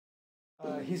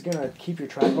He's gonna keep your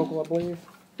track vocal, I believe.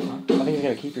 I think he's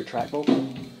gonna keep your track vocal.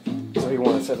 So you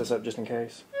want to set this up just in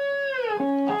case.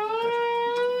 For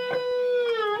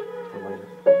later.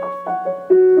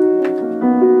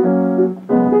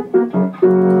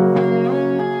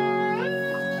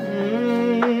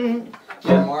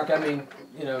 Yeah, Mark. I mean,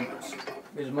 you know,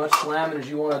 as much slamming as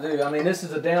you want to do. I mean, this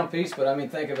is a down piece, but I mean,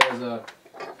 think of it as a.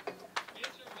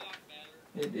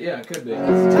 Yeah, it could be.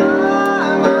 It's time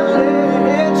I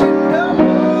let you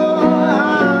know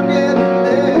I'm getting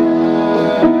there.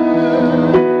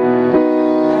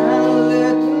 I'm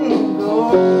letting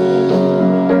go.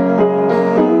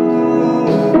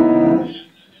 As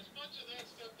much of that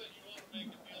stuff that you want to make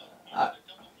it feel like a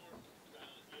couple more,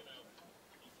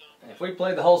 If we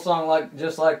played the whole song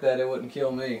just like that, it wouldn't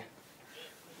kill me.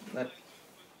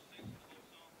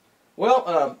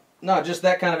 Well, no, just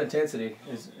that kind of intensity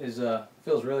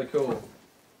feels really cool.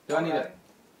 Do I need it?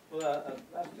 Well,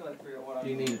 I feel like figure out what Do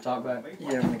you need to talk back?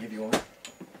 Yeah, I'm gonna give you one.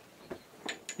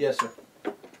 Yes, sir.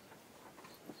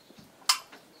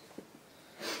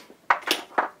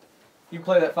 You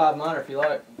play that 5 minor if you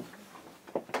like.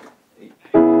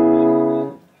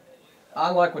 I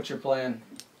like what you're playing.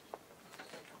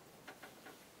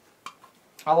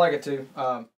 I like it too.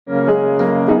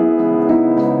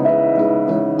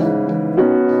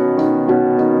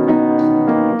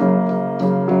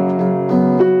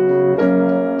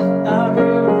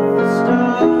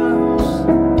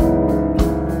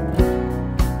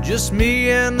 Just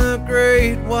me and the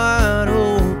great wide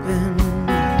open.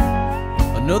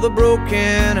 Another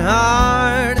broken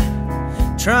heart,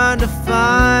 trying to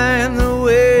find the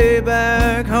way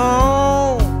back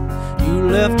home. You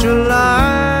left your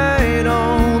light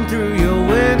on through your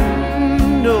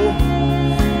window,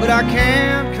 but I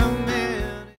can't come in.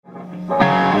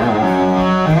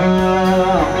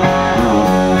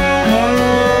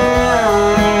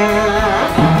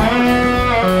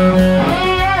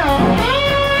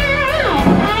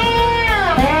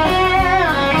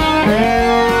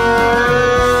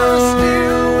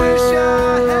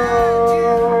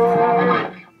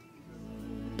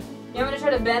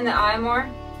 Bend the eye more.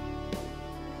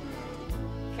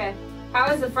 Okay.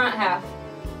 How is the front half?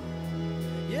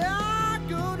 Yeah, I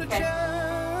go to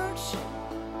church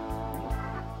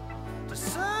to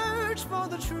search for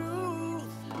the truth,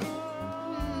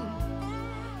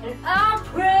 and I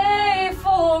pray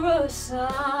for a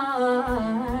sign.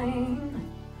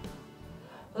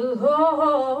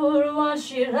 Lord, what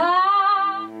should I?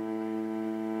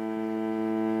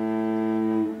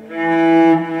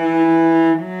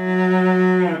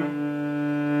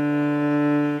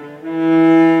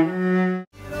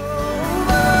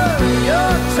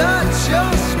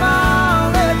 your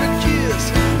smile, every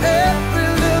kiss, every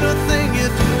little thing you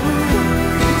do.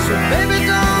 So baby,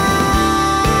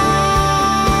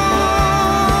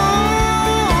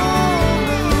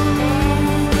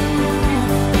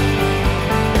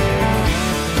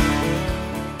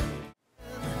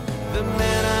 the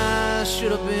man I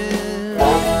should have been.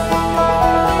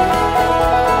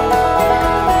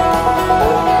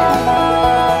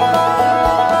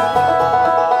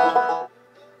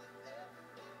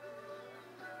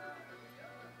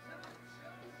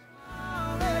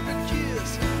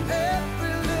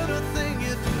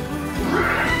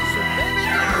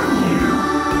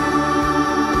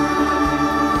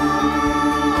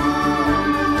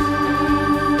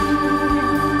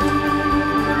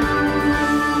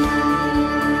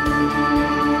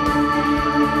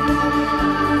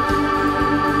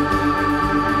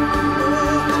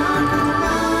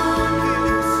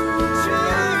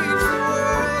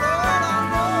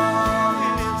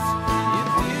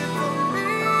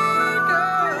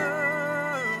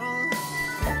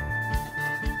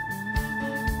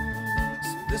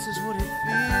 This is what it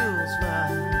feels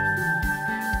like.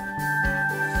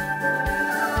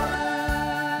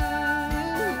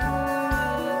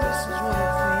 This is what it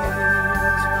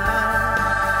feels like.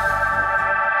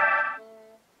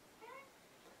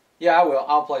 Yeah, I will.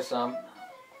 I'll play some.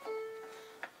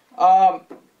 I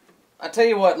tell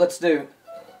you what, let's do.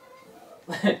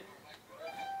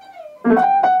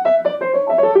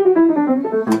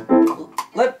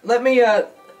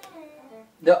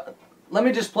 Let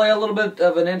me just play a little bit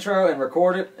of an intro and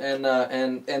record it, and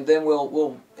then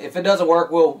we'll if it doesn't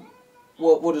work, we'll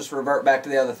just revert back to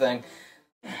the other thing.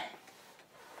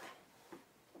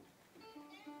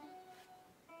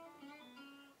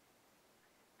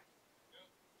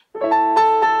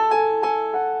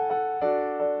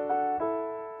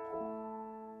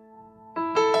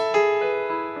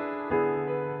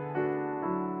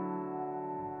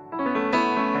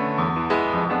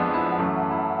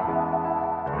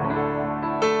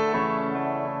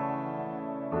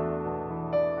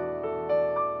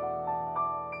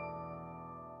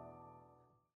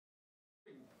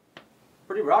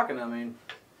 pretty rocking, I mean.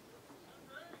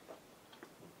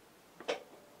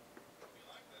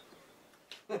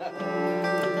 One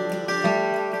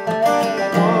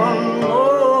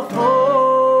more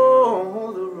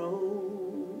for the road.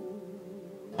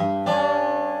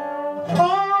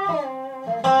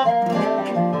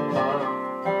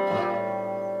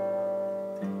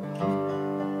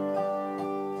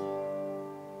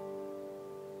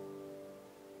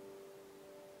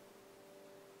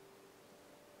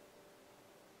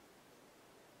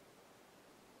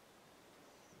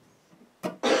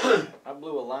 I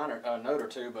blew a note or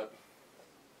two, but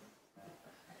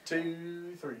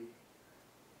 2, 3.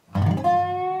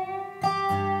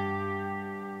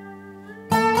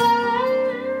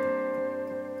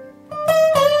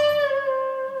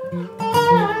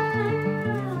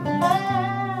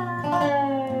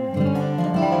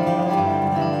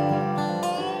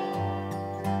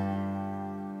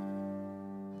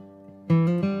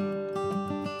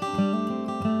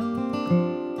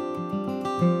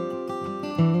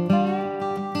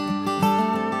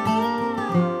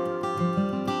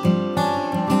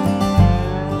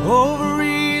 Over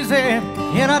easy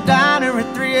in a diner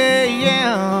at 3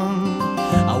 a.m.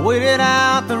 I waited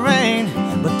out the rain,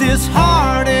 but this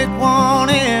heartache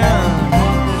won't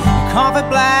end. Coffee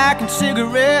black and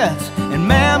cigarettes, and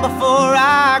man, before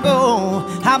I go,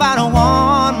 how about a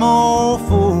one more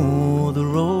for the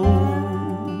road?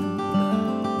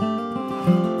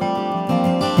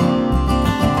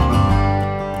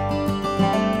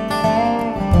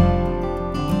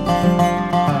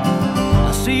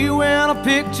 See you in a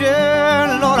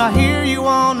picture, Lord, I hear you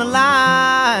on the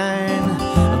line.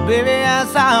 Baby,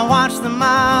 as I watch the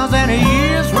miles and the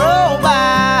years roll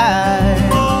by,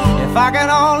 if I could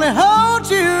only hold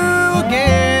you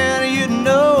again, you'd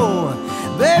know,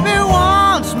 baby,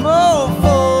 once more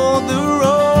for the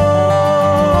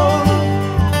road.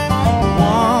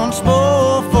 Once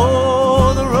more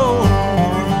for the road.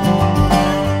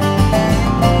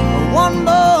 One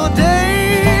more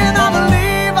day and I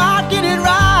believe I'd get it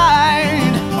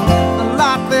right. A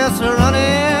lot less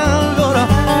running, go to a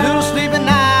little sleep at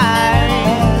night.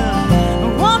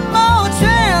 One more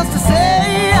chance to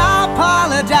say I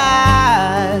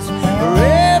apologize for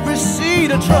every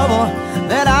seed of trouble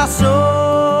that I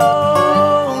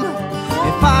sown.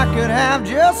 If I could have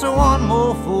just one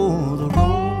more for the road.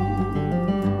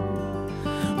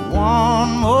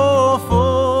 One more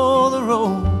for the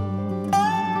road.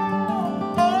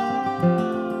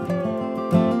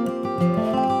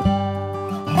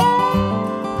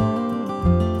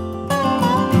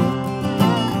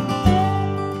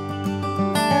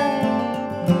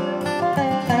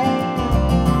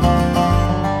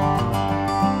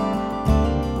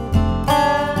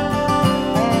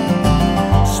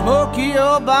 Smoky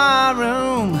old bar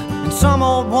room in some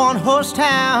old one-horse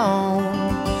town.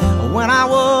 When I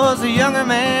was a younger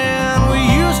man, we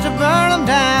used to burn them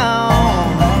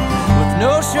down. With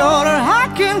no shoulder, I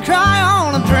can cry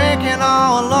on and drinking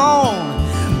all alone.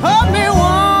 Put me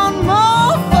one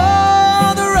more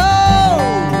for the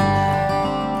road.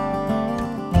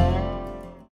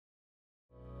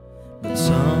 But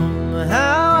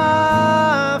somehow I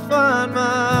find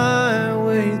my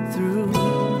way through,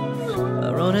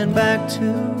 running back to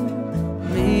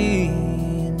me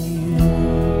and you.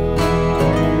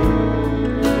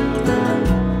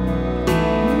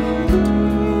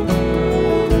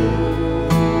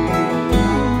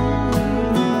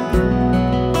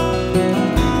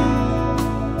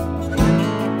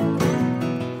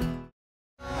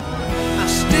 I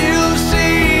still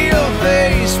see your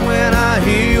face when I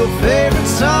hear your favorite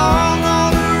song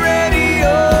on the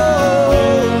radio.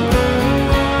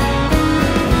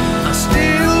 I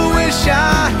still wish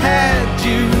I had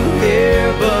you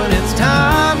here, but